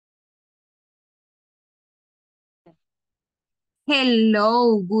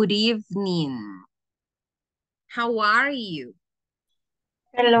Hello, good evening. How are you?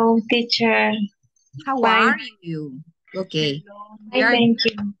 Hello, teacher. How Fine. are you? Okay, we Fine, are thank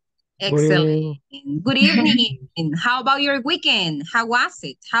you. Good excellent. evening. Good evening. How about your weekend? How was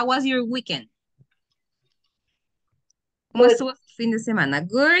it? How was your weekend? ¿Cómo Good, estuvo su fin de semana?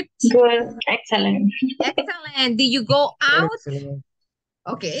 Good? good, excellent. Excellent. Did you go out? Excellent.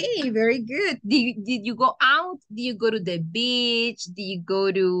 Okay, very good. Did you go out? Did you go to the beach? Did you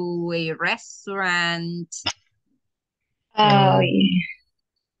go to a restaurant? Oh, Um,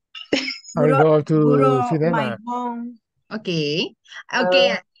 yeah. I go to my cinema. home. Okay.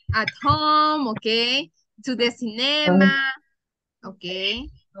 Okay, at home, okay. To the cinema, okay.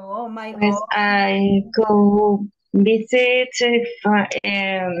 Oh, my Pues home. I go visit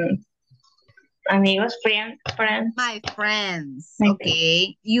amigos, friends. My friends, Like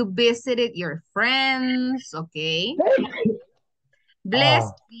okay. You visited your friends, okay. Bless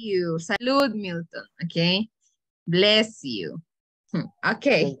Ah, you. Salud, Milton, okay. Bless you.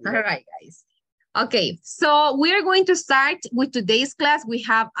 Okay, thank you. all right, guys. Okay, so we are going to start with today's class. We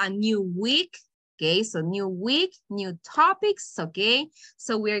have a new week. Okay, so new week, new topics, okay?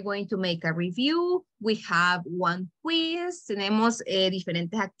 So we are going to make a review. We have one quiz. Tenemos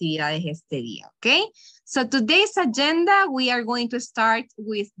diferentes actividades este día, okay? So today's agenda, we are going to start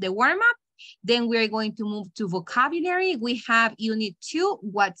with the warm-up. Then we're going to move to vocabulary. We have unit 2.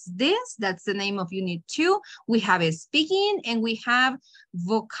 What's this? That's the name of unit 2. We have a speaking and we have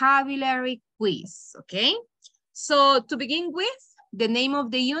vocabulary quiz, okay? So to begin with, the name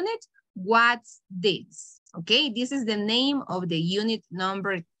of the unit, what's this? Okay, this is the name of the unit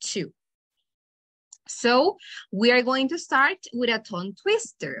number 2. So we are going to start with a tongue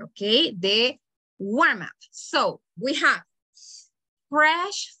twister, okay? The warm-up. So we have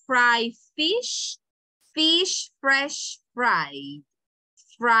fresh fried fish, fish fresh fried,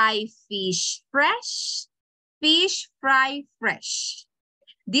 fried fish fresh, fish fried fresh.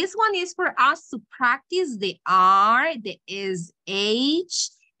 This one is for us to practice the R, the SH,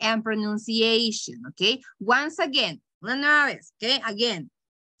 and pronunciation, okay? Once again, una vez, okay? Again,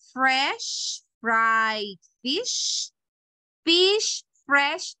 fresh fried fish, fish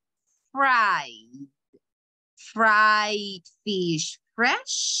fresh fried, fried fish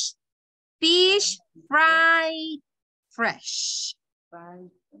fresh, fish fried fresh. Fried.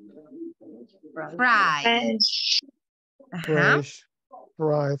 Fresh. Fresh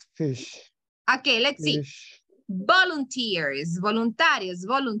fried fish. Okay, let's see. Fish. Volunteers, voluntarios,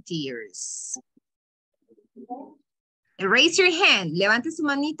 volunteers. Raise your hand. Levante su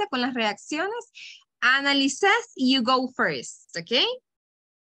manita con las reacciones. Analizas, you go first, okay?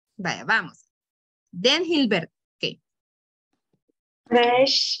 Vaya, vamos. Then Hilbert, okay.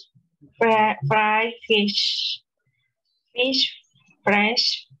 Fresh fried fish. Fish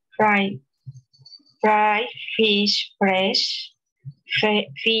fresh fried. Fried fish fresh.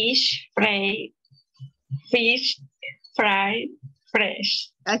 Fish fried. Fish fried fresh.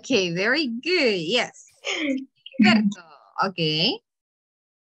 Okay, very good, yes. Perfecto, okay.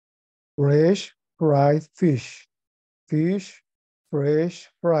 Fresh fried fish. Fish fresh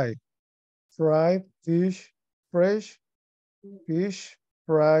fried. Fried fish fresh. Fish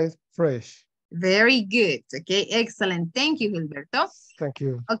fried fresh. Very good, okay, excellent. Thank you, Gilberto. Thank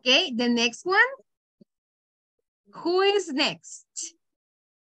you. Okay, the next one. Who is next?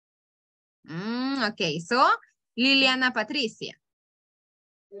 Okay, so Liliana Patricia.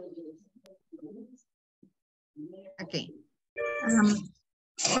 Okay.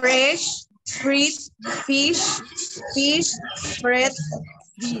 Fresh, fried, fish, fried,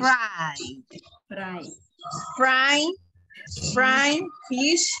 Fried. fry,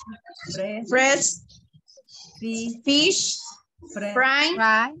 fish, fresh, fish,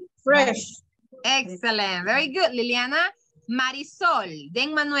 fry, fresh. Excellent. Very good, Liliana. Marisol.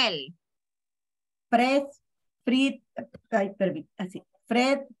 Den Manuel. Fresh, fried, así.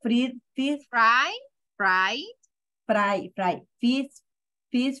 Fresh, fried, fish, Fry.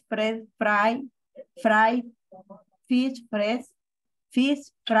 fish, fresh, fry, fish, fresh, fish,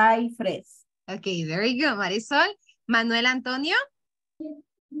 fry, fresh. Okay, very good, Marisol. Manuel Antonio.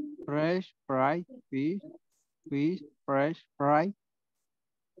 Fresh fried fish, fish fresh fried,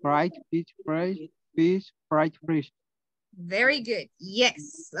 fried fish fresh, fish fried fish. Very good.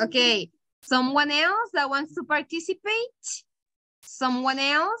 Yes. Okay. Someone else that wants to participate? Someone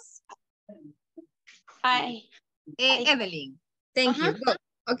else? Hi. Evelyn. Thank you. Go.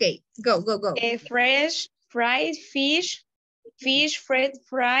 Okay. Go. Fresh fried fish, fish fried,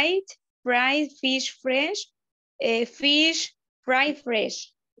 fried fish fresh, fish fried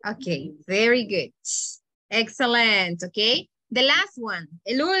fresh. Okay. Very good. Excellent. Okay. The last one,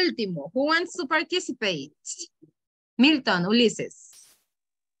 el último. Who wants to participate? Milton, Ulises.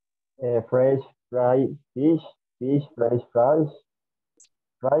 Fresh fried fish, fish fresh fries,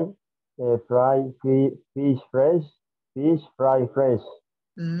 fry, fish fresh, fish fry fresh.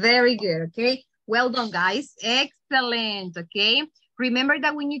 Very good, okay? Well done, guys. Excellent, okay? Remember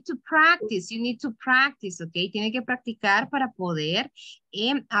that we need to practice. You need to practice, okay? Tiene que practicar para poder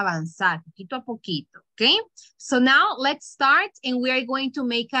avanzar poquito a poquito, okay? So now let's start and we are going to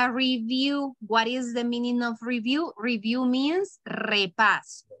make a review. What is the meaning of review? Review means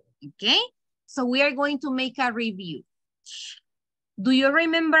repaso, okay? So we are going to make a review. Do you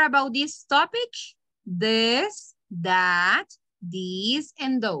remember about this topic? This, that, these,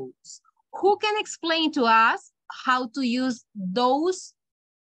 and those. Who can explain to us how to use those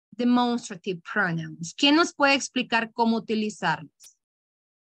demonstrative pronouns? ¿Quién nos puede explicar cómo utilizarlos?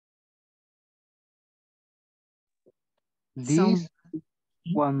 This,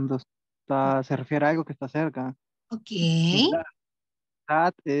 cuando se refiere a algo que está cerca. Ok.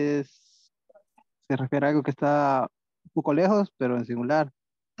 That se refiere a algo que está un poco lejos, pero en singular.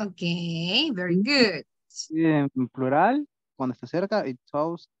 Ok, very good. Y en plural, cuando está cerca, y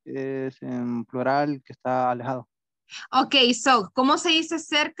those es en plural que está alejado. Ok, so, ¿cómo se dice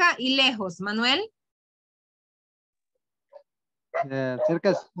cerca y lejos, Manuel?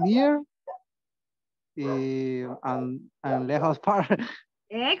 Cerca es near y and lejos far.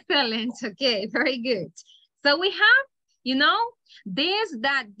 Excellent, okay, very good. So we have, you know, this,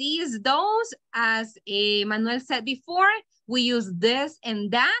 that, these, those, as Manuel said before, we use this and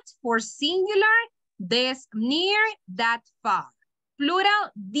that for singular, this, near, that, far.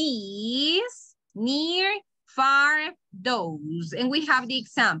 Plural, these, near, far, those. And we have the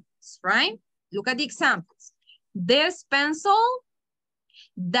examples, right? Look at the examples. This pencil,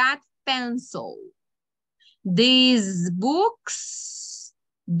 that pencil. These books,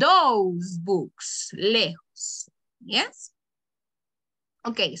 those books, lejos. Yes?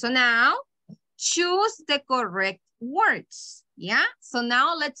 Okay, so now choose the correct words. Yeah? So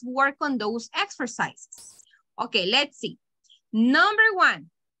now let's work on those exercises. Okay, let's see. Number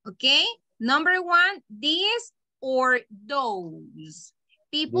one, okay? Number one, these or those.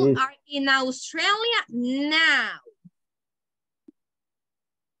 People This. are in Australia now.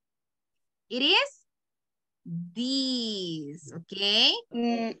 It is these, okay?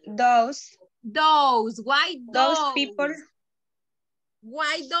 Those Why those? those people.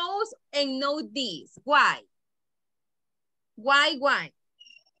 Why those and no these? Why? Why?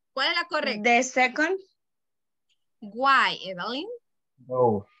 ¿Cuál es la correcta? The second, Why, Evelyn?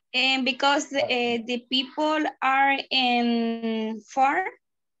 No. and because the people are in far,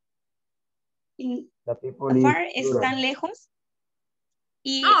 The people far is plural. están lejos.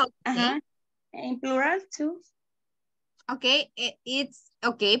 Y, Oh, okay. ajá, en plural too. Okay, it's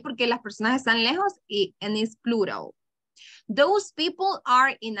okay porque las personas están lejos and it's plural. Those people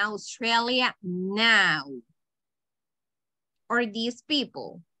are in Australia now. Or these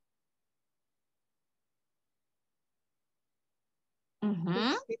people.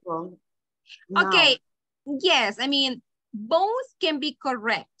 Mm-hmm. People. Okay, yes, I mean, both can be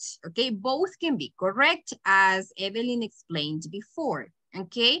correct, okay? Both can be correct as Evelyn explained before,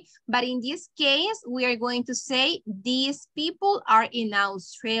 okay? But in this case, we are going to say these people are in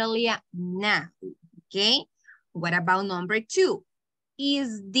Australia now, okay? What about number two?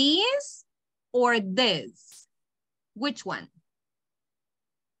 Is this or this? Which one?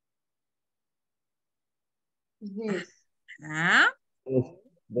 This. Huh?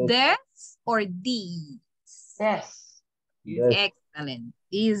 This or these? Yes. Yes. Excellent.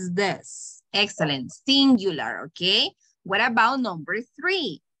 Is this? Excellent. Singular, okay? What about number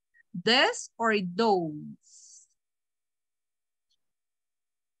three? This or those?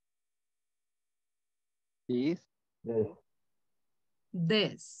 This. Yes.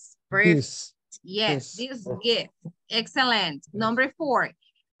 This. Perfect. This. Yes, This. this gift. Excellent. Number four.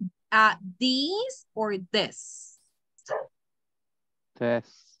 These or this? This.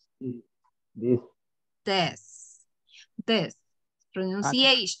 This. This.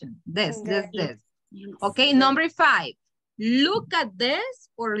 Pronunciation. This. This. Okay, number five. Look at this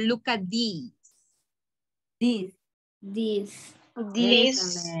or look at these? This. This.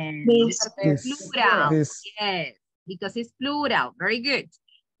 Excellent. This. Because it's plural. This. Yes, because it's plural. Very good.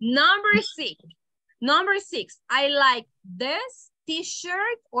 Number six. Number six. I like this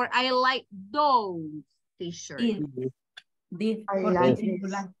t-shirt or I like those t-shirts. This. I Porque like es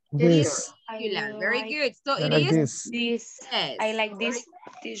singular. This. Singular. Very good. So I it like is this. This. yes. I like this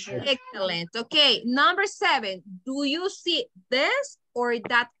t-shirt. Excellent. Okay, number seven. Do you see this or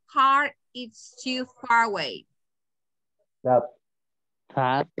that car is too far away? That.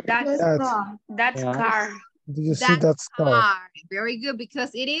 That. That's That. car. That's Yeah. car. Do you see that star? Far. Very good,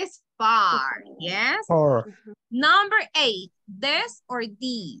 because it is far. Yes. Or Number 8, this or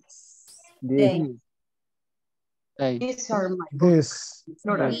these? This. Hey. These are my this,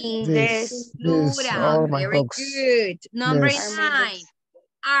 plural. this, Plural. are my Very books. good. Number Yes. 9,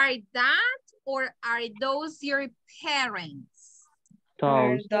 are that or are those your parents?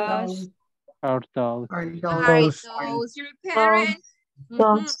 Those. Those. Are those. Are Are Those. those your parents? Mhm.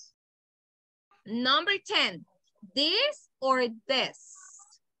 Those. Number 10, this or this?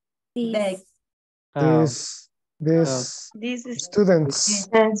 These. This, this This is students.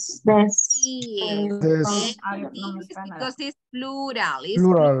 This. Yes. This. Okay. Ay, no me This está nada. because it's plural. It's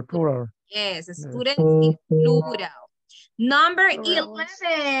Plural, plural. Yes, students in plural. Number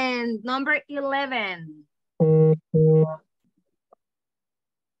 11. Number 11.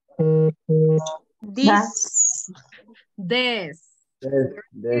 this. This. This.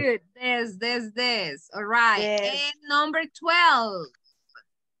 Good. This. All right. This. And number 12.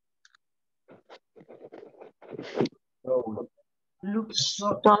 Those. Look,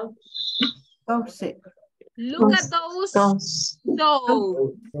 Those. those. Look at those. Those.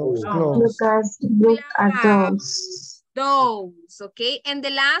 Those. Those Those. clothes. Look at those. Those. Okay. And the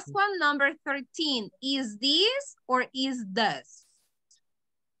last one, number 13. Is this or is this?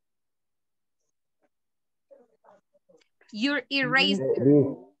 Your eraser.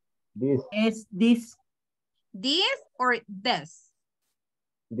 This. Es this. This or this?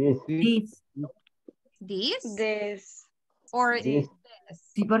 This. This. This This. or This. this?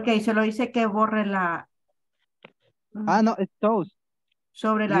 Sí, porque ahí solo dice que borre la. Ah, no, it's those.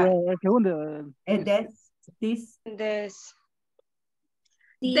 Sobre Y la. el segundo. This. This.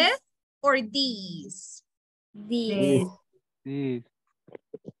 This or these? This. This.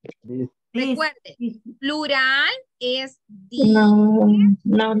 This. Recuerde, This. plural es these, No,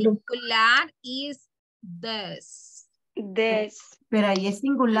 look. singular is this. This. Pero ahí es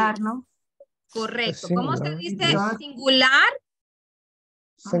singular, ¿no? Correcto. Es ¿Cómo se singular. dice Yes. singular?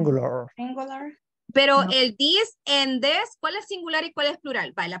 Singular. Singular. Pero No. el this and this, ¿cuál es singular y cuál es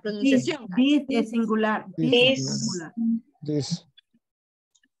plural? Va, la This, pronunciación. this es singular. This This. es singular. This.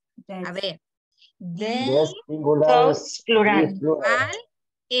 A ver. This. This Singular. Those. Plural. This. Plural.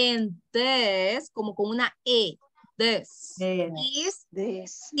 and this, como con una E. This is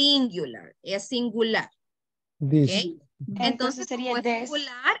This. singular. Es singular. This. ¿Ok? Entonces, sería como es this.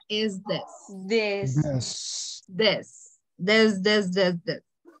 singular, es this. This. This.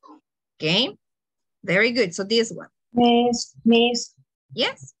 Okay. Very good. So this one. Miss.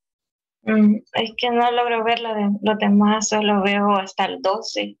 Yes. Es que no logro ver los demás, solo veo hasta el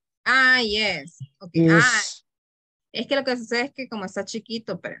 12. Ah, yes. Okay. This. Ah, es que lo que sucede es que como está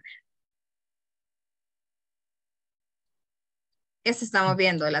chiquito, pero ese estamos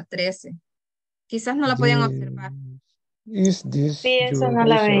viendo, la 13. Quizás no la podían observar. Is this Sí, esa your no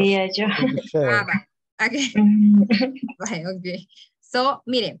la razor? veía yo. Ah, vale. Okay. Vale, okay. So,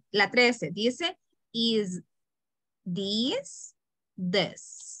 miren, la 13 dice, is this?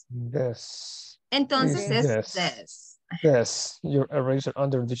 This. Entonces Is es this. this. Yes, your eraser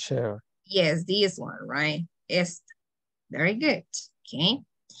under the chair. Yes, this one, right? Esta. Very good. Okay.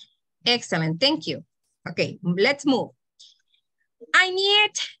 Excellent. Thank you. Okay, let's move. I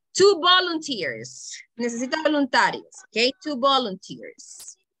need 2 volunteers. Necesito voluntarios. Okay, 2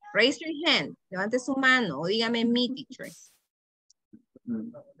 volunteers. Raise your hand. Levante su mano o dígame me, teacher.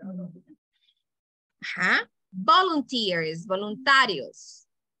 Ajá. Volunteers, voluntarios.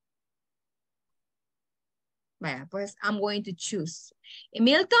 Vaya, pues I'm going to choose.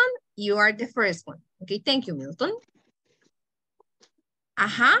 Milton, you are the first one. Okay, thank you, Milton.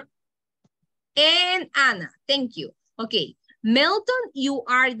 Ajá. And Anna, thank you. Okay, Milton, you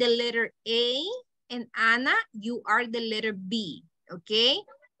are the letter A, and Anna, you are the letter B, okay?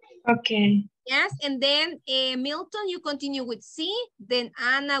 Okay. Yes, and then Milton, you continue with C, then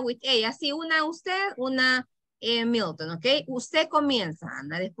Anna with A. Así una usted, una Milton, okay? Usted comienza,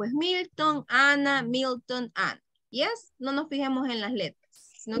 Ana, después Milton, Ana, Milton, Ana. Yes, no nos fijemos en las letras,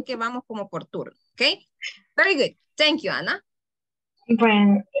 sino que vamos como por turno, okay? Very good. Thank you, Ana.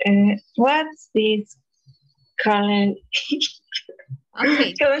 Bueno, what's this color?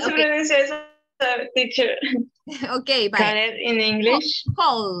 Okay. ¿Cómo se Okay. pronuncia eso, teacher? Okay, bye. Color in English?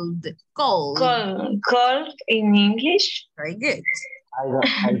 Cold. Cold in English? Very good.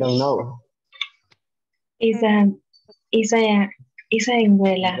 I don't know. Isa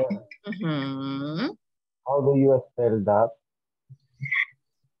umbrella. Mhm. How do you spell that?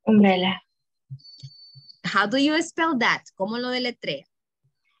 Umbrella. How do you spell that? ¿Cómo lo deletrea?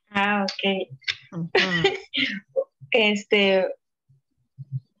 Ah, okay. Mhm. Espera.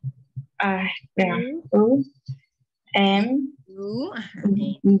 U, M, U, ajá.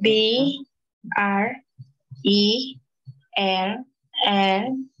 B, R, E, L,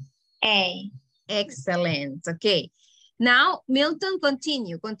 L, A. Excellent. Okay. Now, Milton,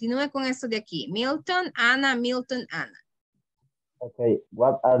 continue. Continúe con eso de aquí. Milton, Ana, Milton, Ana. Okay,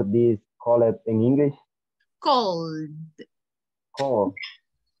 what are these called in English? Cold. Cold.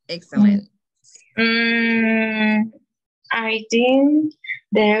 Excellent. I think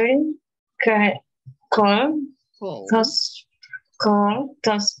they're called Cold.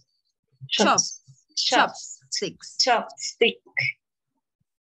 Chopsticks.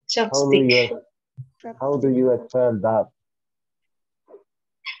 How do you spell that?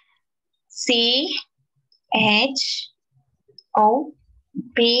 C-H-O-P-S-T-A.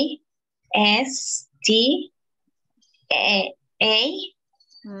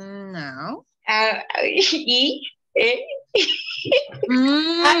 No.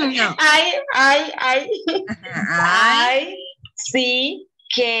 No.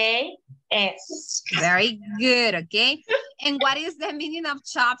 I-C-K-S. Very good, okay? And what is the meaning of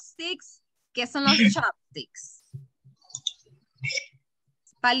chopsticks? ¿Qué son los chopsticks?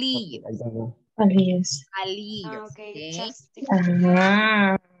 Palillos. I don't know. Palillos. Palillos, okay?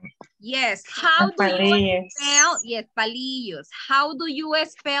 Yes, how do you spell? Yes, palillos. How do you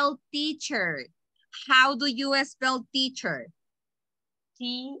spell teacher? How do you spell teacher?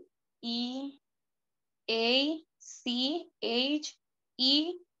 T-E-A-C-H-E-R.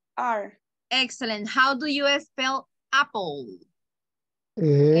 Excellent. How do you spell apple?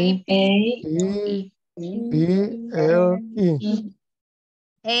 A-P-P-L-E.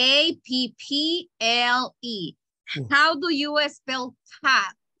 A-P-P-L-E. How do you spell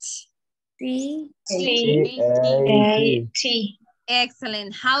cat? C-A-T.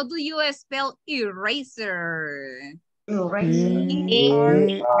 Excellent. How do you spell eraser? E-R-A-S-E-R.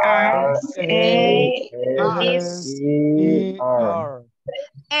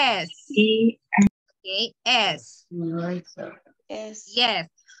 S. Okay, S. Yes.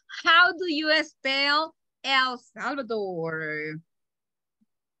 How do you spell El Salvador?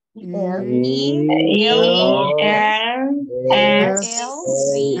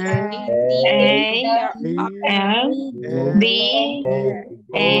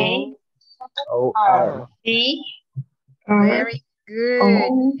 Very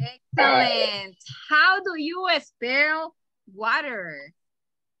good. Excellent. How do you spell water?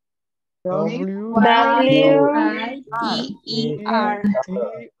 W-I-E-R.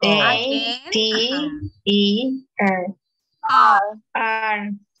 A-T-E-R. R.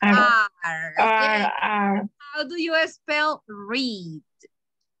 Okay. How do you spell read?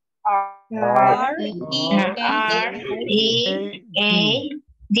 R-E-A-D.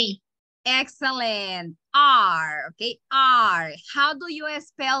 Excellent. R. Okay. R. How do you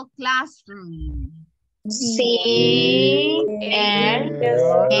spell classroom?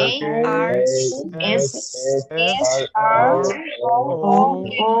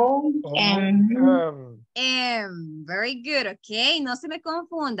 C-L-A-S-S-R-O-O-M. M. Very good. Okay. No se me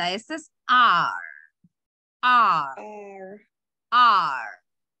confunda. Este es R. R.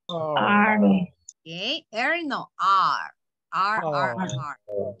 Okay. R no. R. R.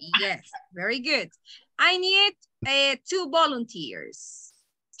 Yes. Very good. I need 2 volunteers.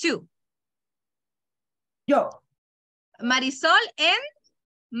 2. Yo. Marisol and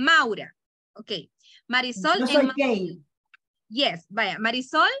Maura. Ok. Marisol Yo soy Kay. Yes, vaya.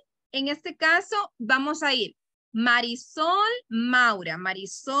 Marisol, en este caso, vamos a ir. Marisol, Maura.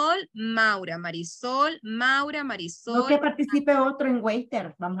 Marisol, Maura. Marisol, Maura. Marisol. No que participe otro en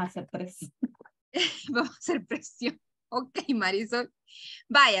waiter. Vamos a hacer presión. Vamos a hacer presión. Ok, Marisol.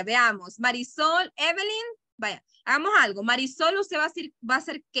 Vaya, veamos. Marisol, Evelyn. Vaya, hagamos algo. Marisol, usted va a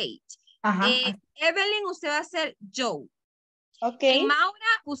ser Kate. Ajá. Evelyn, usted va a ser Joe. Ok.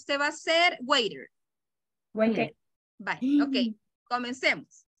 Maura, usted va a ser waiter. Waiter. Okay. Bye. Ok,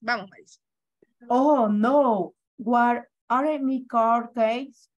 comencemos. Vamos, Marisol. Oh, no. What are my car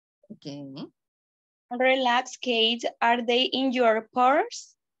keys? Okay. Relax, Kate. Are they in your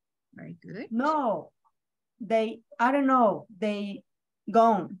purse? Very good. No. They, I don't know. They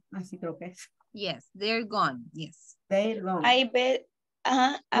gone. Así creo que es. Yes, they're gone. Yes. They're gone. I bet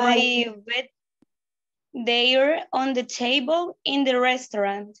they're on the table in the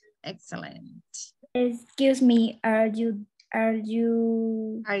restaurant. Excellent. Excuse me, are these?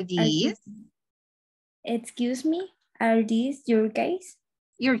 Excuse me, are these your keys?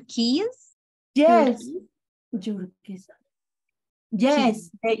 Your keys? Yes. Your keys.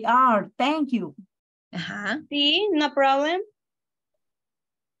 Yes, they are. Thank you. See, no problem.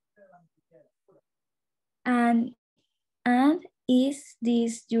 And And is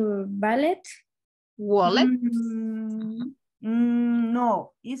this your wallet? Wallet.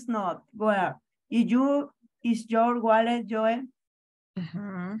 No, it's not. Where? Is your wallet, Joel?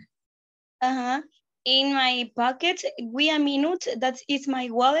 In my pocket. Wait a minute. That is my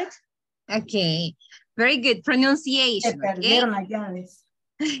wallet. Okay. Very good. Pronunciation. Se perdieron las llaves.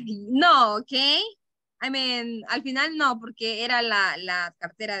 No, okay. I mean, al final no, porque era la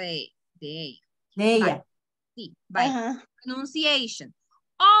cartera de ella. De ella. Sí, bye. Pronunciation.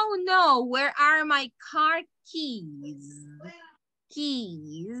 Oh no, where are my car keys?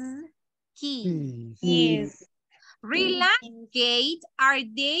 Keys. Relax, Kate. Are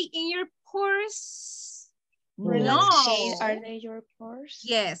they in your purse? Relax, No. Kate. Are they your purse?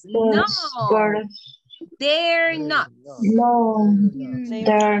 Yes. No. They're not. No,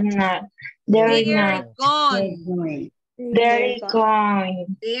 they're not. They're gone. They're gone.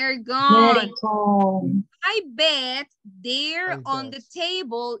 They're gone. Gone. I bet they're on the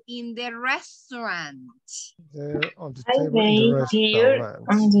table in the restaurant. They're on the I table in the bet they're restaurant.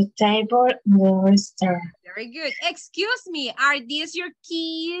 on the table in the restaurant. Very good. Excuse me, are these your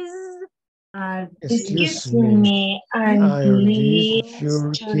keys? Excuse me. Are these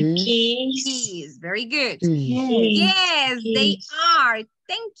your keys? Keys. Very good. Keys. Yes, they are.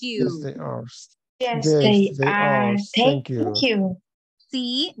 Thank you. Yes, they are. Yes, Yes, they are. Thank Thank you. you.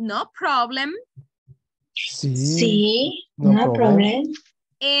 See, no problem. See, no problem.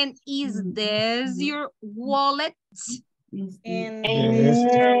 And is this your wallet? And Is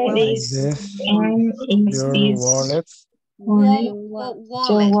your wallet?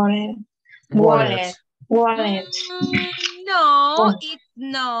 Wallet. No, it's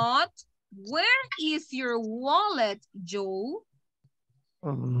not. Where is your wallet, Joe?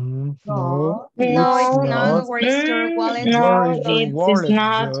 No, No, no, where is your wallet? No, Where is your it wallet, is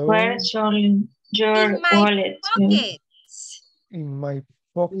not. Joe? Where's your In my wallet? pocket. In my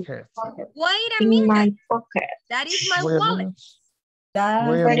pocket. Wait a In minute. my pocket. That is my Wait a wallet. minute.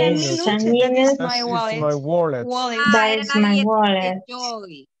 Wait Wait a a minute. That is That my is wallet. my wallet. That Era is la my billetera wallet. de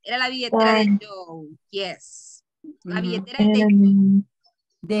Joey. Era la billetera de Joe. Yes. La billetera es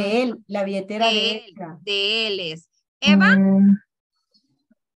De él, la billetera de él. ella. De él es. Eva,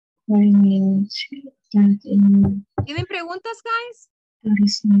 ¿tienen preguntas, guys?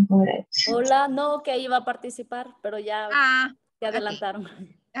 Hola, no, que iba a participar, pero ya se adelantaron.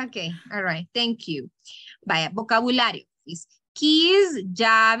 Okay, all right, thank you. Vaya, vocabulario. Keys,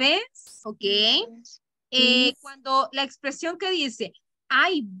 llaves, ok. Cuando la expresión que dice,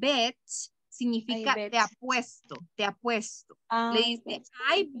 I bet, significa te apuesto, te apuesto. Le dice,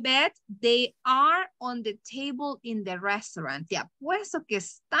 I bet they are on the table in the restaurant. Te apuesto que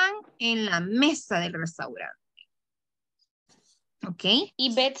están en la mesa del restaurante. Ok.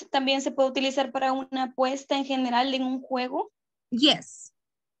 ¿Y bet también se puede utilizar para una apuesta en general en un juego? Yes.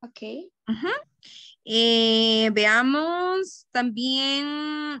 Ok. Veamos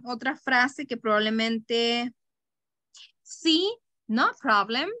también otra frase que probablemente sí, no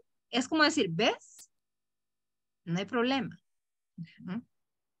problem. Es como decir, ¿ves? No hay problema.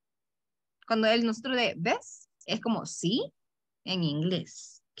 Cuando nosotros de ¿ves? Es como sí en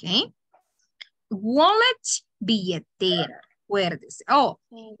inglés. ¿Ok? Wallet, billetera. Acuérdese. Oh,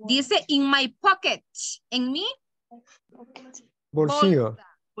 dice in my pocket. En mi bolsillo.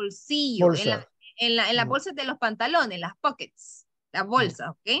 Bolsillo. Bolsa. En la bolsa de los pantalones, las pockets. La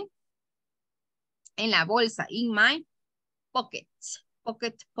bolsa, ¿ok? En la bolsa, in my pocket.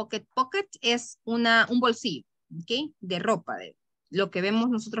 Pocket es un bolsillo, ¿ok? De ropa, de lo que vemos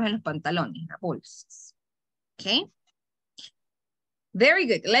nosotros en los pantalones, las bolsas. ¿Ok? Very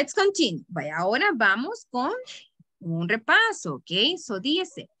good. Let's continue. Vaya, ahora vamos con un repaso, ¿ok? So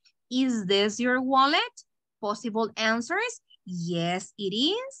dice, is this your wallet? Possible answers. Yes, it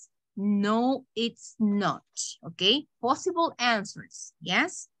is. No, it's not. Okay. Possible answers.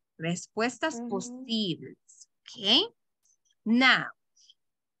 Yes. Respuestas posibles. Okay. Now,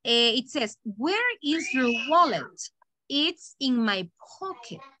 it says, where is your wallet? It's in my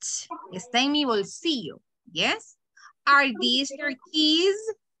pocket. Está en mi bolsillo. Yes. Are these your keys?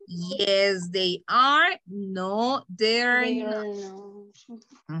 Yes, they are. No, they're not.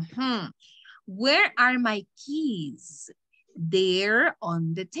 Where are my keys? They're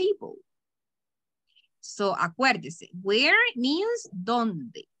on the table. So, acuérdese. Where means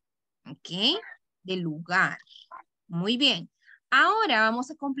dónde. ¿Ok? De lugar. Muy bien. Ahora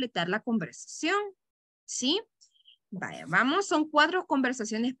vamos a completar la conversación. ¿Sí? Vaya, vamos. Son 4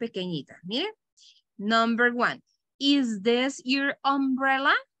 conversaciones pequeñitas. Miren. Number 1. Is this your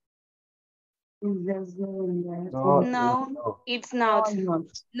umbrella? No, it's not. No,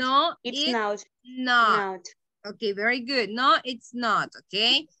 It's not. not. Not. Okay, very good. No, it's not,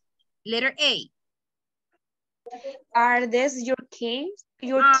 okay? Letter A. Are these your keys?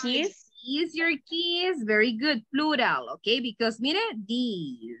 Your Are keys? these your keys? Very good. Plural, okay? Because, mire,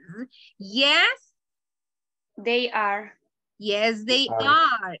 these. Yes? They are. Yes, they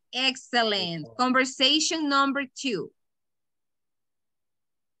are. Excellent. Conversation number 2.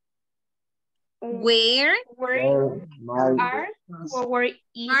 Where Where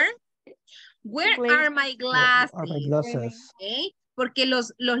are my glasses? Are my glasses? Okay. Porque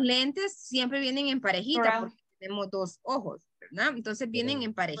los lentes siempre vienen en parejita porque tenemos 2 ojos, ¿verdad? Entonces vienen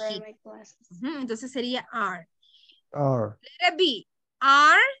en parejita. Entonces sería are. Are. Letter B.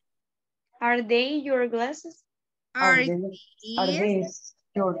 Are they your glasses? Are these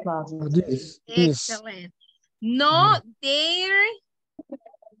your glasses? This. Excellent. No, they're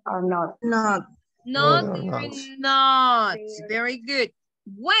Are not. no, they're not. Very good.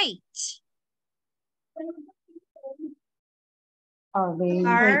 Wait. Are they?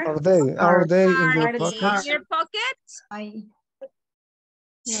 Are they in your pockets? In your pocket?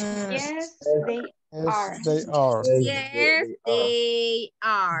 Yes, they Yes, they are. Yes, they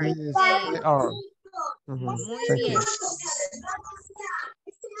are. Yes, they are. Muy Thank bien. you.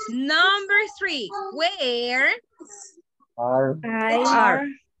 Number 3. Where Are Where are?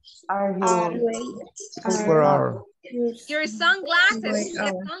 your sunglasses?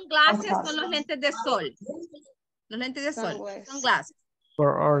 Sunglasses son los lentes de sol. Los lentes de sol. Sunglasses.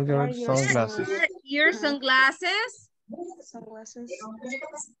 Where are your sunglasses? Your sunglasses?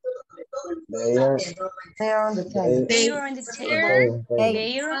 they are on the table. They are on the table.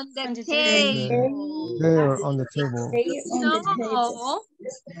 They are On the on the table. table. They're on the table.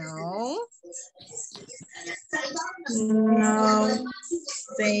 No,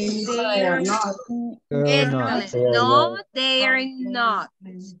 They are not. They're not. No, they are not.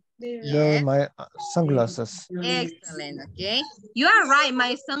 They're my sunglasses. Excellent, okay. You are right,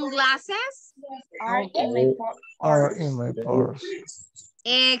 my sunglasses Are in my purse.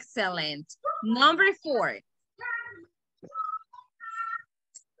 excellent. Number 4.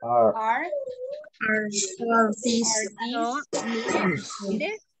 are these No,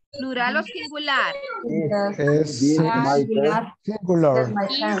 mire, plural o singular. Es singular. singular.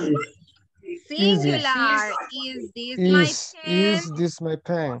 Singular. Is this my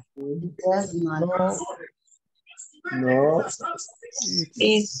pen? Is this my pen? No, No,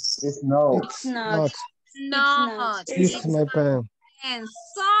 it's no. not. Not. It's my pen. And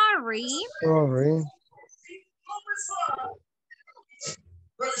sorry. Sorry.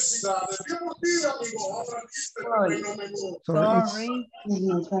 Sorry.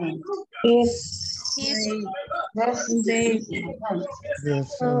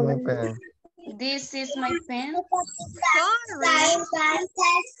 Yes, my pen. This is my pen.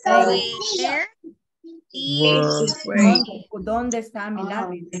 Sorry. Where ¿Dónde está mi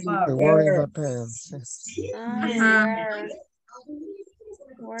lápiz? where is my pen?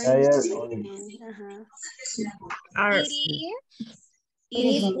 Where is my pen?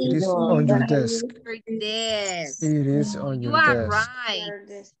 It is on your desk. Your desk. It is on You your are desk. right.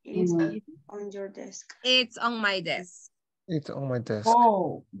 It is on your desk. It's on my desk. It's on my desk.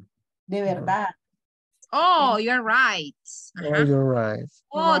 Oh, de verdad. Oh, you're right. Oh, you're right.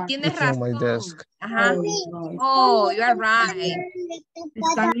 Oh, tienes It's on my razón. desk. Ajá. Oh, you're right.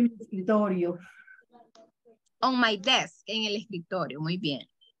 Está en mi escritorio. On my desk, en el escritorio. Muy bien.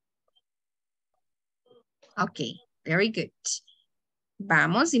 Ok, very good.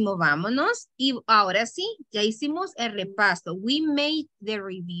 Vamos y movámonos. Y ahora sí, ya hicimos el repaso. We made the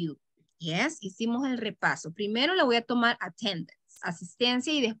review. Yes, hicimos el repaso. Primero le voy a tomar attendance,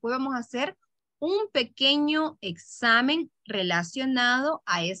 asistencia, y después vamos a hacer un pequeño examen relacionado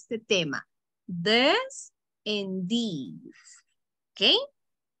a este tema. This and these. ¿Ok?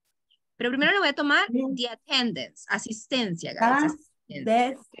 Pero primero le voy a tomar the attendance, asistencia. Guys,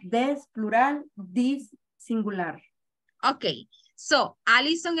 Des, plural, this, singular. Ok. So,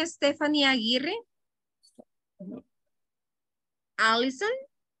 Alison Stephanie Aguirre. Alison.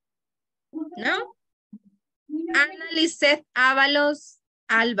 No. Ana Lisette Ábalos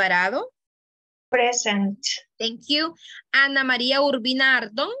Alvarado. Present. Thank you. Ana María Urbina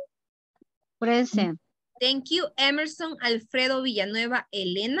Ardón. Present. Thank you. Emerson Alfredo Villanueva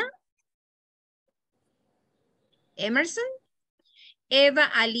Elena. Emerson. Eva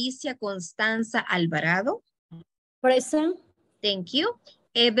Alicia Constanza Alvarado. Present. Thank you.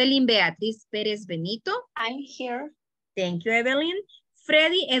 Evelyn Beatriz Pérez Benito. I'm here. Thank you, Evelyn.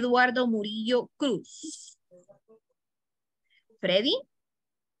 Freddy Eduardo Murillo Cruz. Freddy.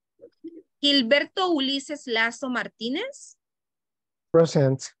 Gilberto Ulises Lazo Martínez.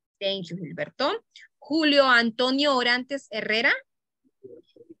 Present. Thank you, Gilberto. Julio Antonio Orantes Herrera.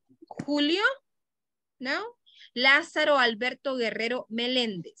 Julio, no. Lázaro Alberto Guerrero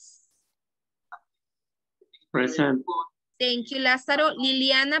Meléndez. Present. Thank you, Lázaro.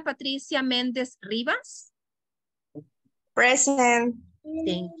 Liliana Patricia Méndez Rivas. Present.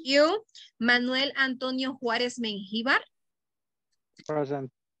 Thank you. Manuel Antonio Juárez Mengíbar. Present.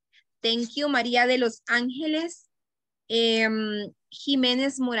 Thank you. María de los Ángeles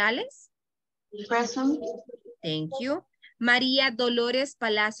Jiménez Morales. Present. Thank you. María Dolores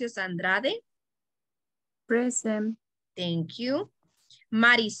Palacios Andrade. Present. Thank you.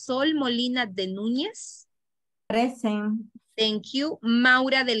 Marisol Molina de Núñez. Present. Thank you.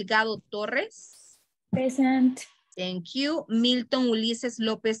 Maura Delgado Torres. Present. Thank you. Milton Ulises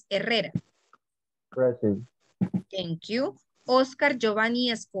López Herrera. Present. Thank you. Oscar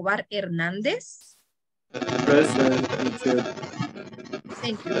Giovanni Escobar Hernández. Present, teacher.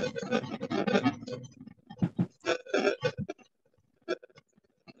 Thank you.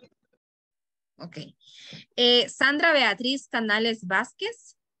 Ok. Sandra Beatriz Canales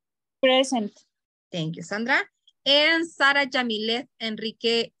Vázquez. Present. Thank you, Sandra. And Sara Yamilet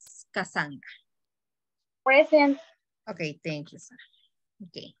Enrique Casanga. Present. Okay, thank you, Sara.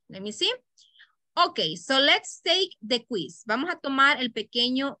 Okay, let me see. Okay, so let's take the quiz. Vamos a tomar el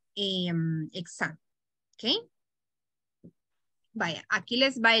pequeño examen. Okay. Vaya, aquí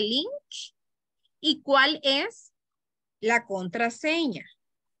les va el link. ¿Y cuál es la contraseña?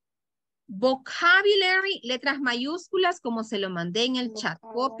 Vocabulary, letras mayúsculas, como se lo mandé en el chat.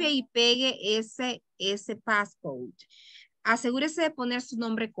 Copie y pegue ese passcode. Asegúrese de poner su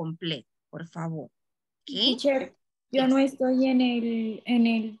nombre completo, por favor. ¿Okay? Teacher, yo no estoy en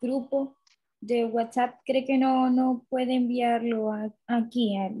el grupo de WhatsApp. ¿Cree que no puede enviarlo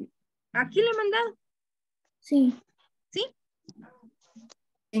aquí? ¿Aquí lo he mandado? Sí. ¿Sí?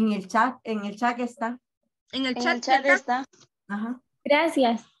 En el chat está. En el En chat, el chat está. Ajá.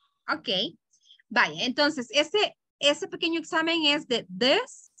 Gracias. Ok. Vaya, entonces, ese pequeño examen es de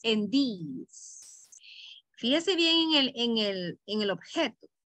this and these. Fíjese bien en el objeto.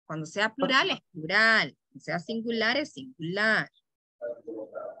 Cuando sea plural, es plural. Cuando sea singular, es singular.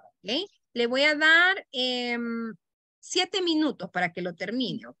 ¿Ok? Le voy a dar 7 minutos para que lo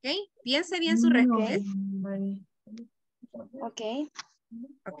termine, ¿ok? Piense bien su respuesta. Ok.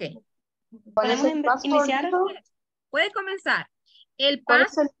 Ok. ¿Cuál es el password? iniciar? Puede comenzar. El ¿Cuál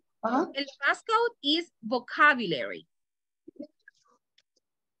es el? Ajá. passcode is vocabulary.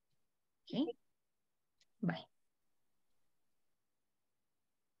 Ok. Bye.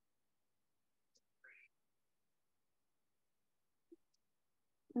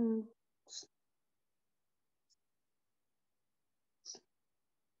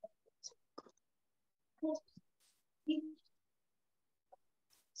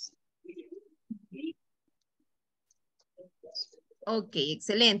 Ok,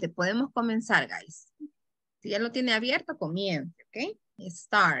 excelente. Podemos comenzar, guys. Si ya lo tiene abierto, comience, ¿ok?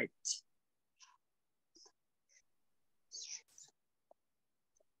 Start.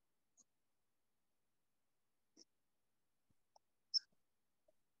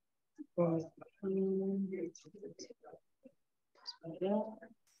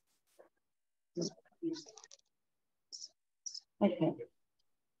 Okay.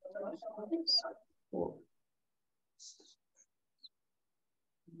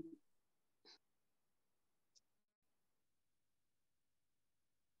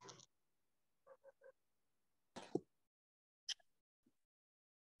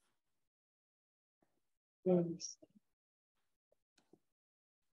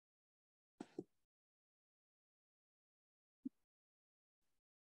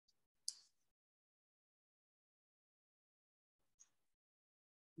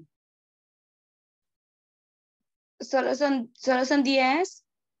 Solo son 10.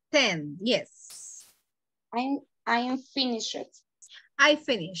 10, yes. I am finished. I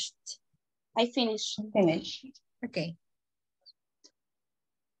finished. I finished. Okay.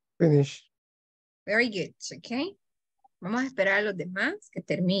 Finish. Very good, okay. Vamos a esperar a los demás que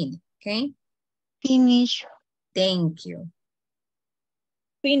terminen, okay. Finish. Thank you.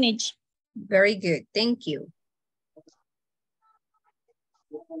 Finish. Very good, thank you.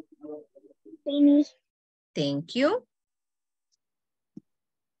 Finish. Thank you.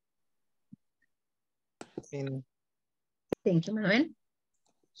 Finish. Thank you, Manuel.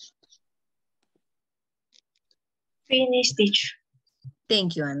 Finish, teacher.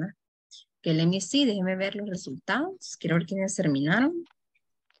 Thank you, Ana. Que let me see, déjeme ver los resultados. Quiero ver quiénes terminaron.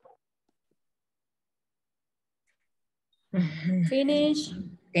 Finish.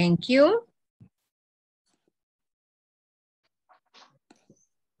 Thank you.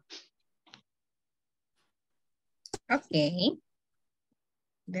 Okay.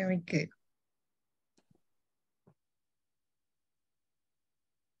 Very good.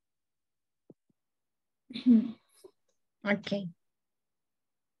 Okay.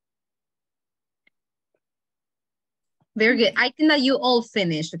 Very good. I think that you all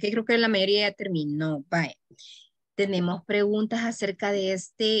finished. Okay, creo que la mayoría ya terminó. Bye. ¿Tenemos preguntas acerca de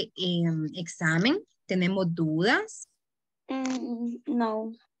este examen? ¿Tenemos dudas?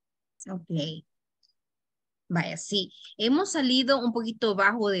 No. Ok. Vaya, sí. Hemos salido un poquito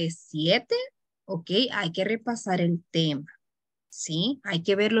bajo de 7. Ok, hay que repasar el tema. Sí, hay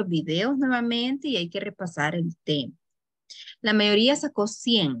que ver los videos nuevamente y hay que repasar el tema. La mayoría sacó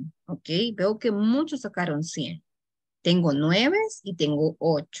 100. Ok, veo que muchos sacaron 100. Tengo 9 y tengo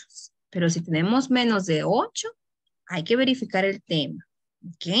 8. Pero si tenemos menos de 8, hay que verificar el tema.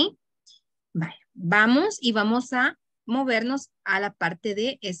 ¿Ok? Vale. Vamos y vamos a movernos a la parte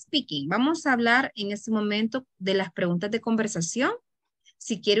de speaking. Vamos a hablar en este momento de las preguntas de conversación.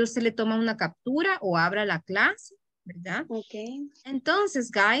 Si quiere, usted le toma una captura o abra la clase, ¿verdad? Ok.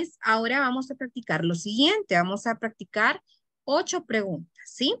 Entonces, guys, ahora vamos a practicar lo siguiente. Vamos a practicar 8 preguntas,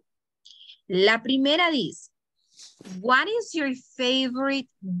 ¿sí? La primera dice, what is your favorite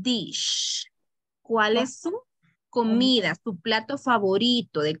dish? ¿Cuál es su comida, su plato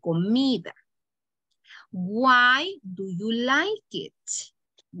favorito de comida? Why do you like it?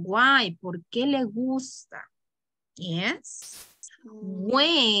 Why? ¿Por qué le gusta? Yes.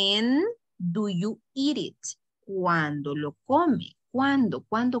 When do you eat it? ¿Cuándo lo come? ¿Cuándo?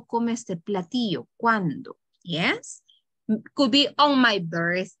 ¿Cuándo come este platillo? ¿Cuándo? Yes. Could be on my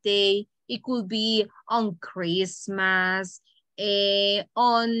birthday. It could be on Christmas.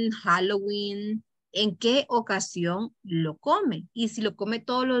 On Halloween. ¿En qué ocasión lo come? Y si lo come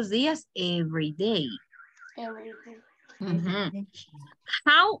todos los días, every day.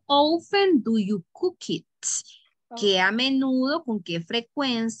 How often do you cook it? ¿Qué a menudo, con qué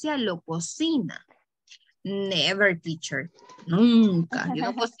frecuencia lo cocina? Never, teacher. Nunca. Yo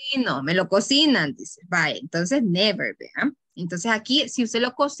no cocino, me lo cocinan, dice. Vaya, entonces never, ¿verdad? Entonces aquí, si usted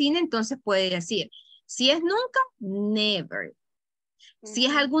lo cocina, entonces puede decir, si es nunca, never. Si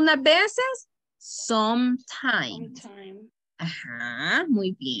es algunas veces, sometimes. Ajá,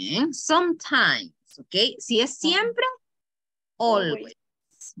 muy bien. Sometimes, ¿ok? Si es siempre, always.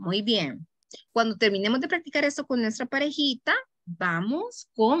 Muy bien. Cuando terminemos de practicar esto con nuestra parejita, vamos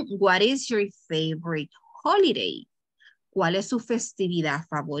con what is your favorite holiday? ¿Cuál es su festividad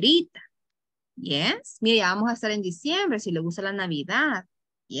favorita? Yes. Mire, ya vamos a estar en diciembre si le gusta la Navidad.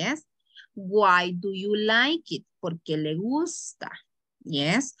 Yes. Why do you like it? ¿Por qué le gusta?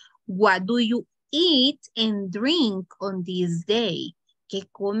 Yes. What do you eat and drink on this day? ¿Qué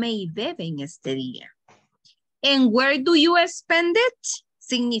come y bebe en este día? And where do you spend it?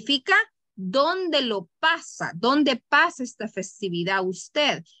 Significa ¿dónde lo pasa? ¿Dónde pasa esta festividad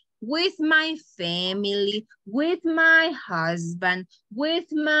usted? With my family, with my husband,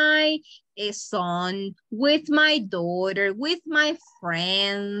 with my son, with my daughter, with my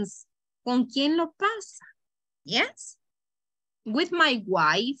friends. ¿Con quién lo pasa? Yes. With my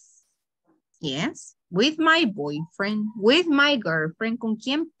wife. Yes. With my boyfriend, with my girlfriend. ¿Con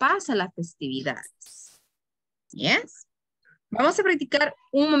quién pasa la festividad? Yes. Vamos a practicar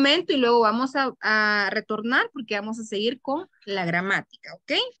un momento y luego vamos a retornar porque vamos a seguir con la gramática,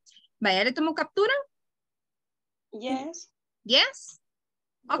 ¿ok? Vaya, ¿le tomo captura? Yes. Yes.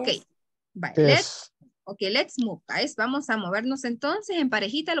 Ok. Yes. Vaya, Yes. let's move, guys. Vamos a movernos entonces. En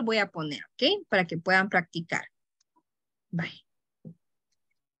parejita lo voy a poner, ¿ok? Para que puedan practicar. Bye.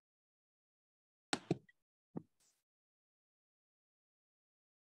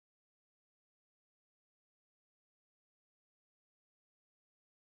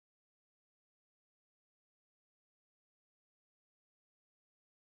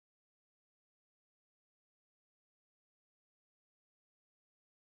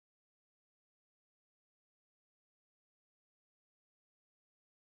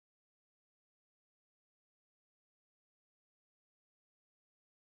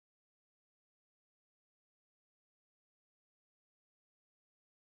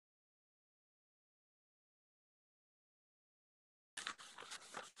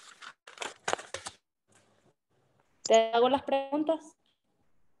 ¿Te hago las preguntas?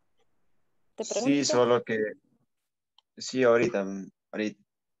 ¿Te pregunto? Sí, solo que, sí, ahorita.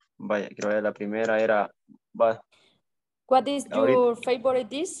 Vaya, creo que la primera era, What is ahorita, your favorite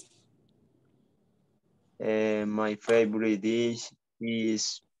dish? my favorite dish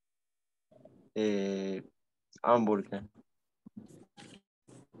is hamburger.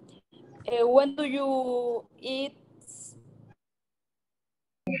 When do you eat?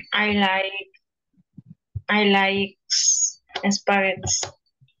 I I like spaghetti.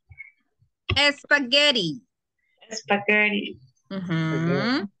 Spaghetti. Spaghetti.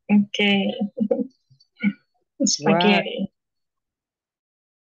 Mhm. Okay. Spaghetti.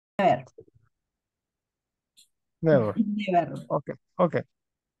 Never. Never. Never. Okay, okay.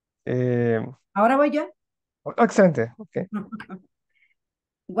 Ahora voy yo. Excelente, okay.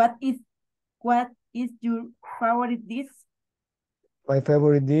 What is your favorite dish? My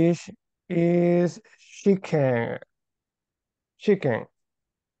favorite dish is chicken. Chicken.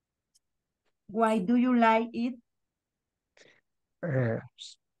 Why do you like it?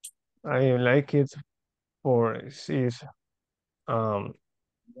 I like it for it's um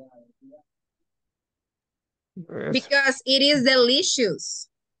it's Because it is delicious.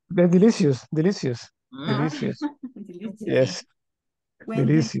 delicious. Delicious. Yes, When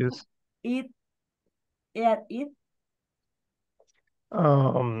delicious. you eat it?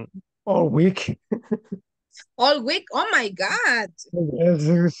 All week. All week. Oh my God. Yes,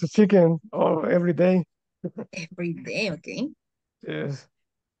 it's chicken every day. Every day, okay. Yes.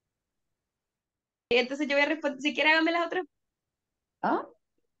 Entonces yo voy a responder, si quiere hágame las otras. ¿Ah?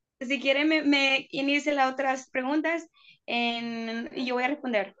 Si quiere me inicie las otras preguntas y yo voy a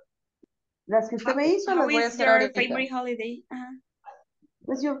responder. Las que usted me hizo las voy a hacer Your ahorita. favorite holiday?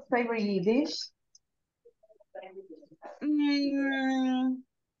 What's your favorite dish?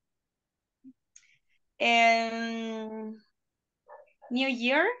 New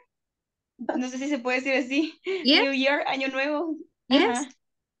Year. No sé si se puede decir así. Yes. New Year, Año Nuevo. Yes.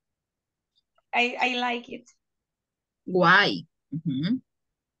 I like it. Why?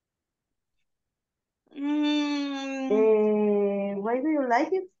 Why do you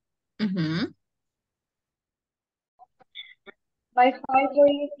like it? My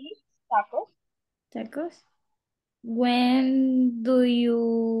favorite is tacos. Tacos. When do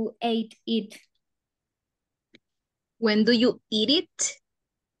you eat it? When do you eat it?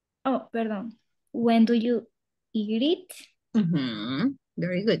 Oh, perdón. When do you eat it?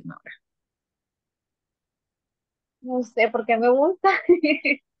 Very good, Maura. No sé por qué me gusta.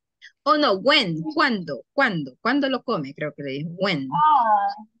 Oh, no, when, ¿cuándo? ¿Cuándo? ¿Cuándo lo come? Creo que le dijo, when.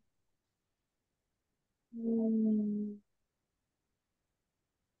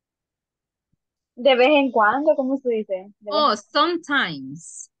 De vez en cuando, ¿cómo se dice? Oh,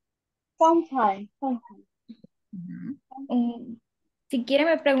 sometimes. Sometimes. Si quiere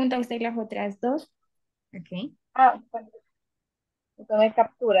me pregunta usted las otras dos. Okay. Bueno. Usted me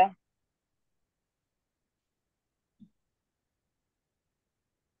captura.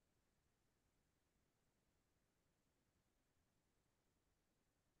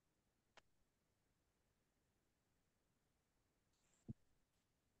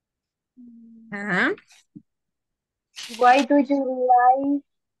 Why do you like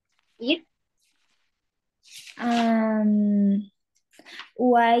it?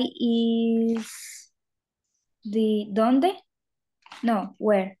 Why is the ¿dónde? No,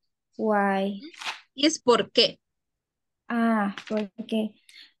 where. Why? ¿Es por qué? Porque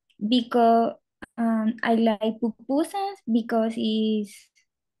because I like pupusas because it's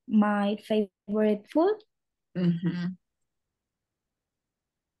my favorite food.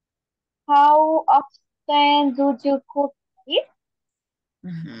 How often do you cook it?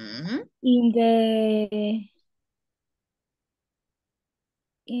 In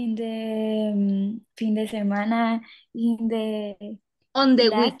the fin de semana, On the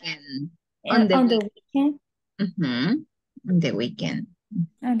weekend. On the weekend. On the weekend.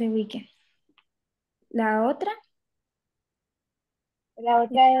 On the weekend. La otra. La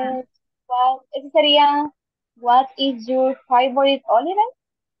otra es, esa sería, what is your favorite holiday?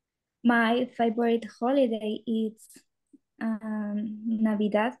 My favorite holiday is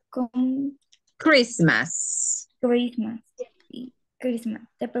Navidad con Christmas. Christmas.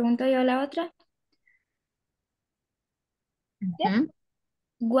 ¿Te pregunto yo la otra?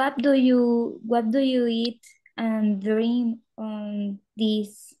 What do you eat and drink on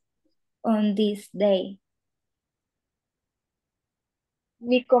this day?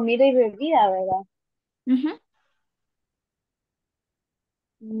 Mi comida y bebida, ¿verdad?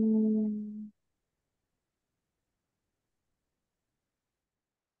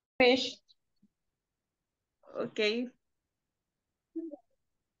 Fish. Okay.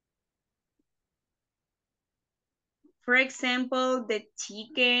 For example, the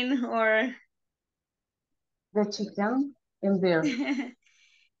chicken or The chicken and beer.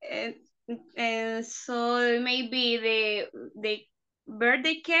 and so maybe the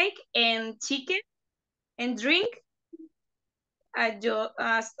birthday cake and chicken and drink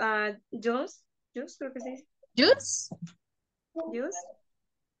juice creo que se dice. Juice? Juice?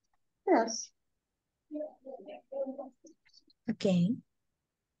 Yes. Okay.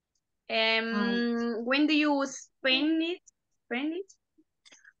 When do you spend it? Spend it?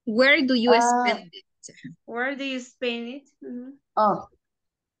 Where do you spend it? Where do you spend it? Oh,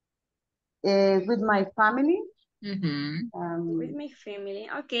 with my family. With my family.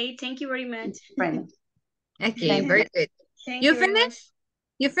 Okay, thank you very much. Friends. Okay, very good. Thank You you very much. finished?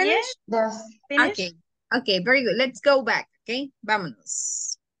 You finished? Yes. Finish? Okay. Okay, very good. Let's go back. Okay,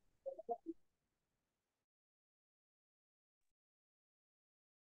 vámonos.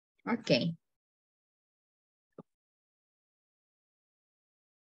 Okay.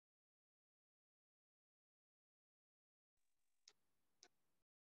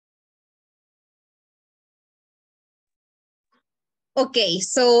 Okay,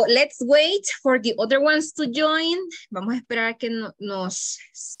 so let's wait for the other ones to join. Vamos a esperar a que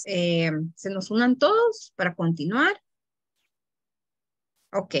se nos unan todos para continuar.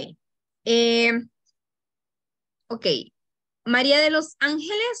 Okay. Okay. María de los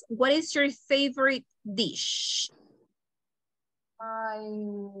Ángeles, what is your favorite dish? My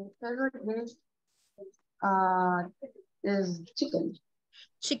favorite dish is chicken.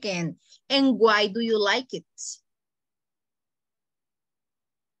 Chicken. And why do you like it?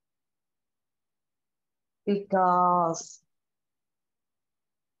 Because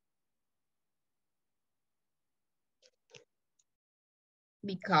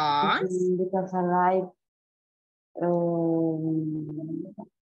I like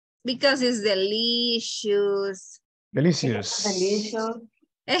because it's delicious. Delicious. Delicious.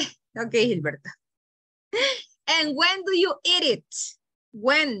 Okay, Gilberto. And when do you eat it?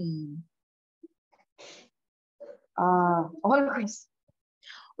 When? Always.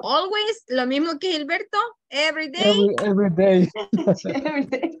 Always, lo mismo que Gilberto, every day. Every day. Every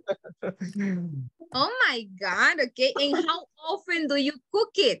day. Oh my God, okay. And how often do you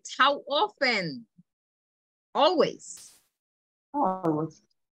cook it? How often? Always. Always.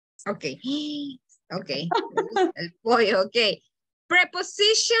 Okay. Okay. El pollo, okay.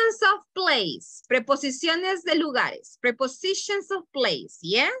 Prepositions of place. Preposiciones de lugares. Prepositions of place,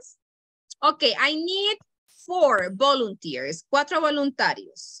 yes? Okay, I need 4 volunteers. 4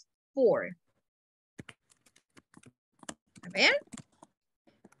 voluntarios. 4. A ver.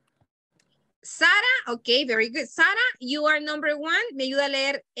 Sara, okay, very good. Sara, you are number 1. Me ayuda a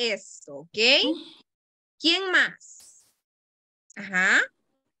leer esto, okay? ¿Quién más? Ajá.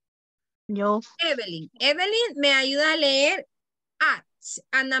 Yo. Evelyn. Evelyn me ayuda a leer at.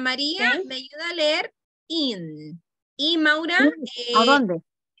 Ana María me ayuda a leer in. Y Maura. ¿A dónde?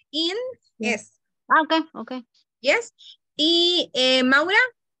 In es. Ah, ok, ok. Yes. Y Maura,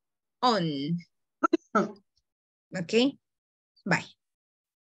 on. Ok. Bye.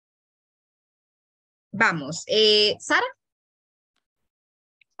 Vamos. Sara.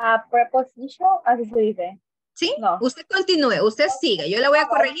 A preposition, así se dice. ¿Sí? No. Usted continúe, usted siga. Yo le voy a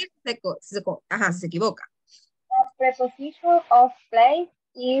corregir si se equivoca. A preposition of place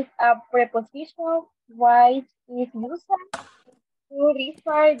is a preposition which is used to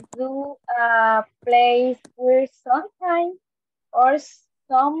refer to a place where sometime or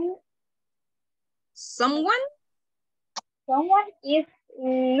someone is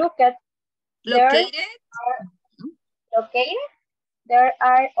located. There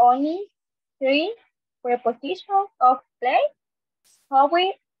are only 3 prepositions of place.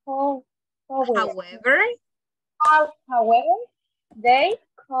 However, they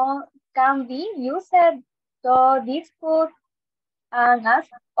can be used to discuss and ask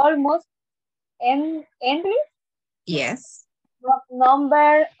almost endless yes.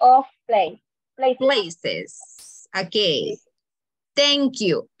 number of places. Okay. Thank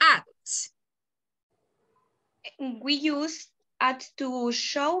you. At. We use at to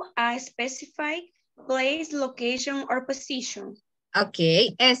show a specific place, location, or position.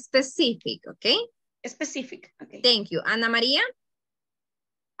 Okay. Specific, okay? Specific, okay. Thank you. Ana María?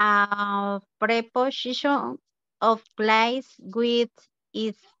 A preposition of place with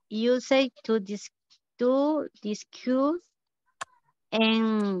is used to discuss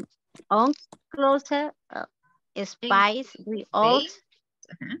and unclosed space without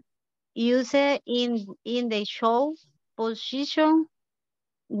use in the show position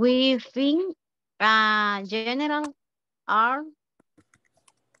within a general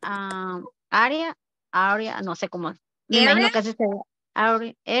area, no sé cómo, me imagino que así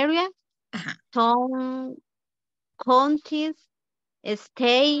se area, town, counties,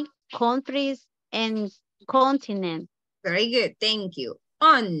 state, countries, and continent. Very good, thank you.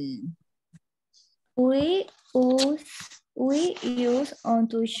 On. We use on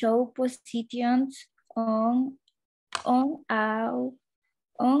to show positions on a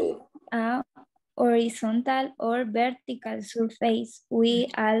horizontal or vertical surface. We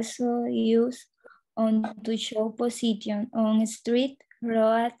also use on to show position on street,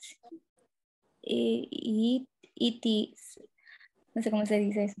 roads, it is, no sé cómo se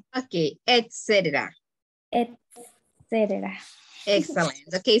dice eso. Okay, etc. Etc.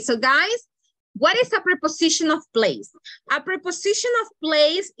 Excellent. Okay, so guys, what is a preposition of place? A preposition of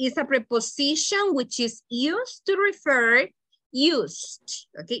place is a preposition which is used to refer, used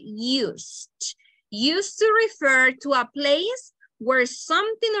to refer to a place where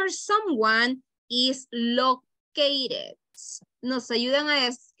something or someone is located. Nos ayudan a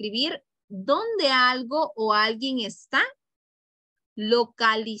describir dónde algo o alguien está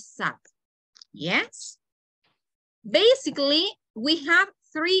localizado. Yes? Basically, we have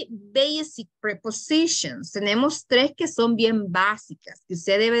three basic prepositions. Tenemos tres que son bien básicas, que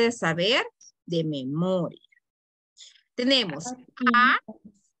usted debe de saber de memoria. Tenemos at,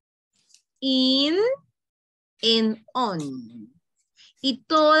 in, and on. Y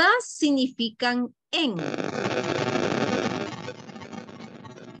todas significan en.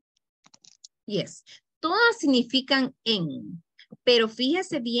 Yes, todas significan en. Pero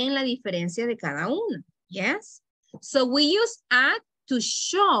fíjese bien la diferencia de cada una. Yes. So we use at to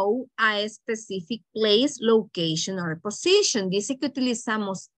show a specific place, location, or position. Dice que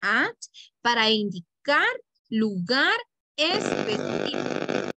utilizamos at para indicar lugar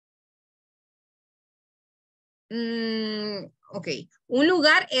específico. Ok, un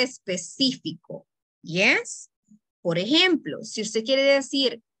lugar específico. Yes. Por ejemplo, si usted quiere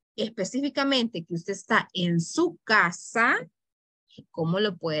decir específicamente que usted está en su casa, ¿cómo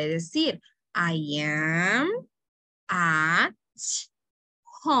lo puede decir? I am at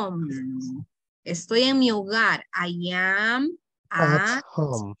home. Estoy en mi hogar. I am at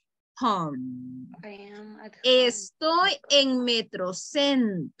home. I am at home. Estoy en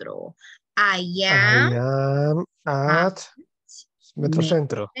Metrocentro. I am at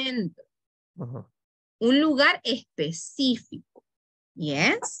Metrocentro. Un lugar específico.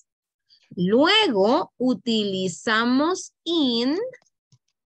 Yes. Luego utilizamos in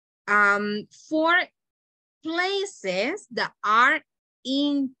for places that are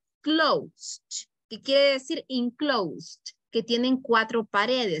enclosed. ¿Qué quiere decir enclosed? Que tienen 4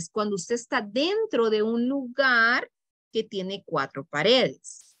 paredes. Cuando usted está dentro de un lugar que tiene 4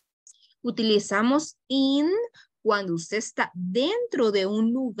 paredes. Utilizamos in cuando usted está dentro de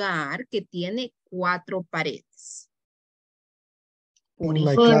un lugar que tiene 4 paredes. Por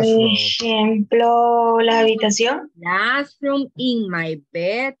ejemplo, la habitación. Classroom, in my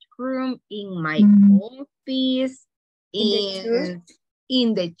bedroom, in my office,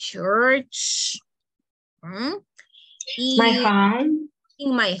 in the church. My home.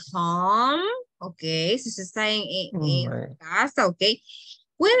 In my home. Ok, si usted está en casa, ok.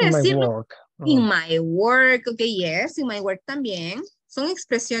 Puede decirlo. In my work, ok, yes, in my work también. Son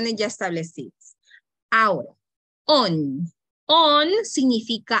expresiones ya establecidas. Ahora, on. On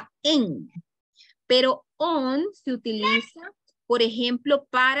significa en, pero on se utiliza, por ejemplo,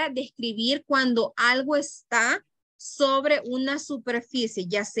 para describir cuando algo está sobre una superficie,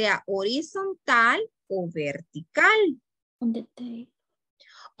 ya sea horizontal o vertical. On the table.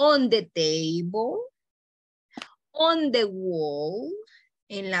 On the table. On the wall.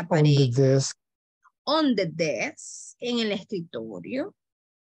 En la pared. On the desk. On the desk. En el escritorio.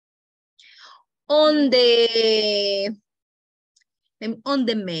 On the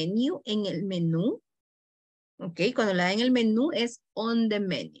menu, en el menú. Ok, cuando la da en el menú es on the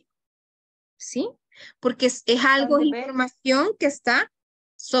menu. ¿Sí? Porque es algo de información que está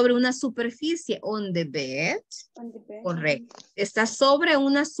sobre una superficie. On the bed. Correcto. Está sobre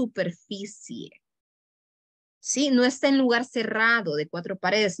una superficie. ¿Sí? No está en lugar cerrado de 4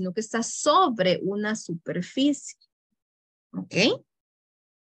 paredes, sino que está sobre una superficie. ¿Ok?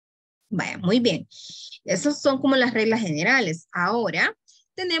 Vaya, muy bien. Esas son como las reglas generales. Ahora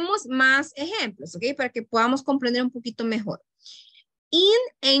tenemos más ejemplos, ¿ok? Para que podamos comprender un poquito mejor. In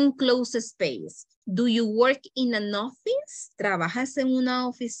enclosed space. Do you work in an office? ¿Trabajas en una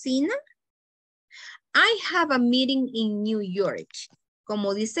oficina? I have a meeting in New York.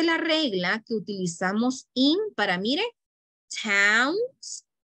 Como dice la regla que utilizamos in para, mire, towns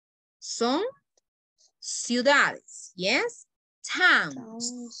son ciudades, yes?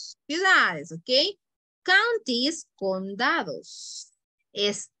 Towns, ciudades, ¿ok? Counties, condados.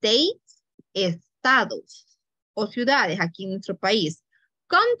 States, estados o ciudades aquí en nuestro país.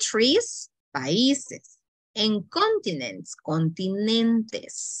 Countries, países. En continents,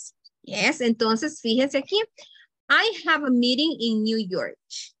 continentes. Yes, entonces fíjense aquí. I have a meeting in New York.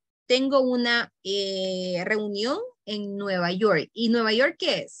 Tengo una reunión en Nueva York. ¿Y Nueva York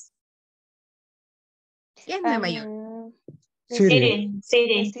qué es? ¿Qué es mayor? City.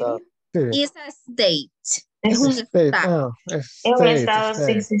 Es a state. Es un estado. Es un estado,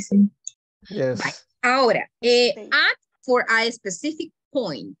 sí. Yes. Vale. Ahora, at for a specific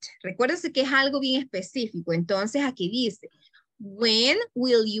point. Recuérdese que es algo bien específico. Entonces aquí dice, when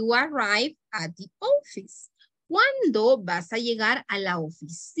will you arrive at the office? ¿Cuándo vas a llegar a la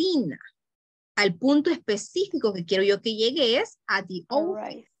oficina? Al punto específico que quiero yo que llegue es at the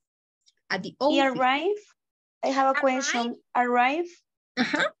office. At the office. Y arrive, I have a question. Arrive.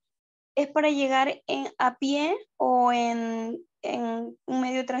 Ajá. ¿Es para llegar a pie o en un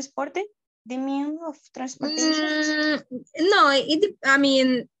medio de transporte? The means of transportation. No, I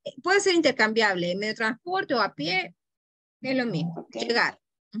mean, puede ser intercambiable. Medio de transporte o a pie es lo mismo. Okay. Llegar.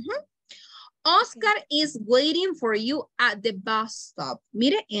 Oscar is waiting for you at the bus stop.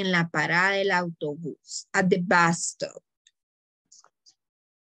 Mire, en la parada del autobús. At the bus stop.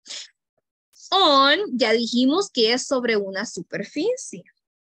 On, ya dijimos que es sobre una superficie.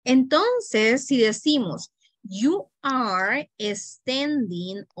 Entonces, si decimos, you are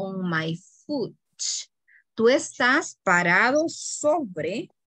standing on my foot. Tú estás parado sobre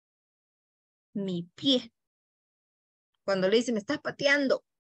mi pie. Cuando le dicen, me estás pateando.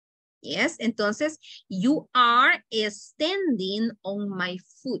 Yes, entonces, you are standing on my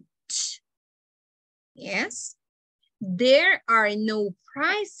foot. Yes. There are no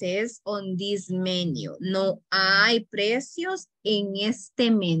prices on this menu. No hay precios en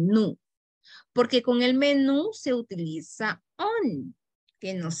este menú. Porque con el menú se utiliza on.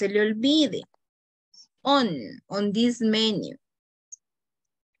 Que no se le olvide. On this menu.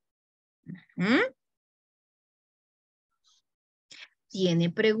 ¿Tiene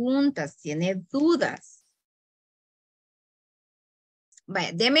preguntas? ¿Tiene dudas?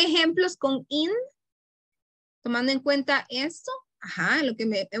 Vaya, deme ejemplos con in. Tomando en cuenta esto. Ajá, lo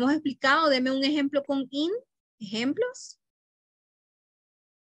que hemos explicado. Deme un ejemplo con in. Ejemplos.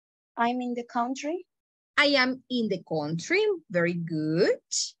 I'm in the country. I am in the country. Very good.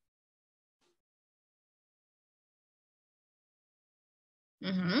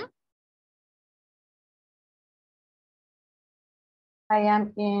 I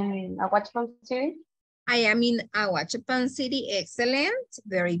am in Aguachapan City. I am in Aguachapan City. Excellent.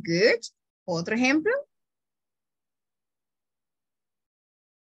 Very good. Otro ejemplo.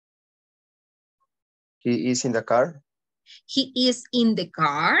 He is in the car. He is in the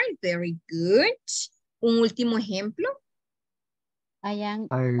car. Very good. Un último ejemplo. I am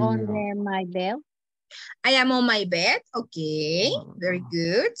on my bed. I am on my bed. Okay. Very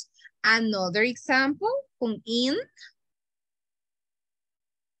good. Another example con in.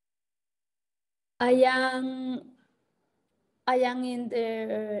 I am in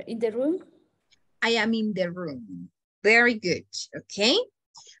the room. I am in the room. Very good. Okay.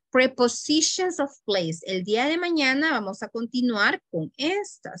 Prepositions of place. El día de mañana vamos a continuar con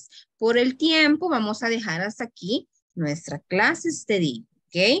estas. Por el tiempo vamos a dejar hasta aquí nuestra clase este día.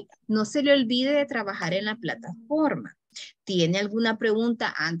 ¿Ok? No se le olvide de trabajar en la plataforma. ¿Tiene alguna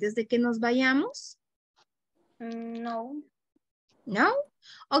pregunta antes de que nos vayamos? No. No?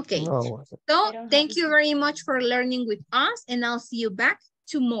 Okay. No. So, thank you very much for learning with us and I'll see you back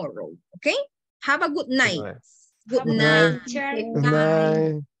tomorrow. Okay? Have a good night. Good night. Good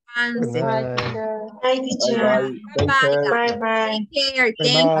night. Good night. Bye, teacher. Bye-bye. Bye-bye. Take care.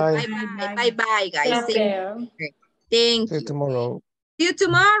 Thank you. Bye-bye, guys. Take care. Thank See you you. tomorrow. See you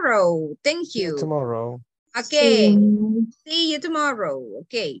tomorrow. Thank See you you. tomorrow. Okay. See you tomorrow.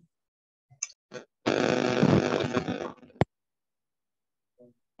 Okay.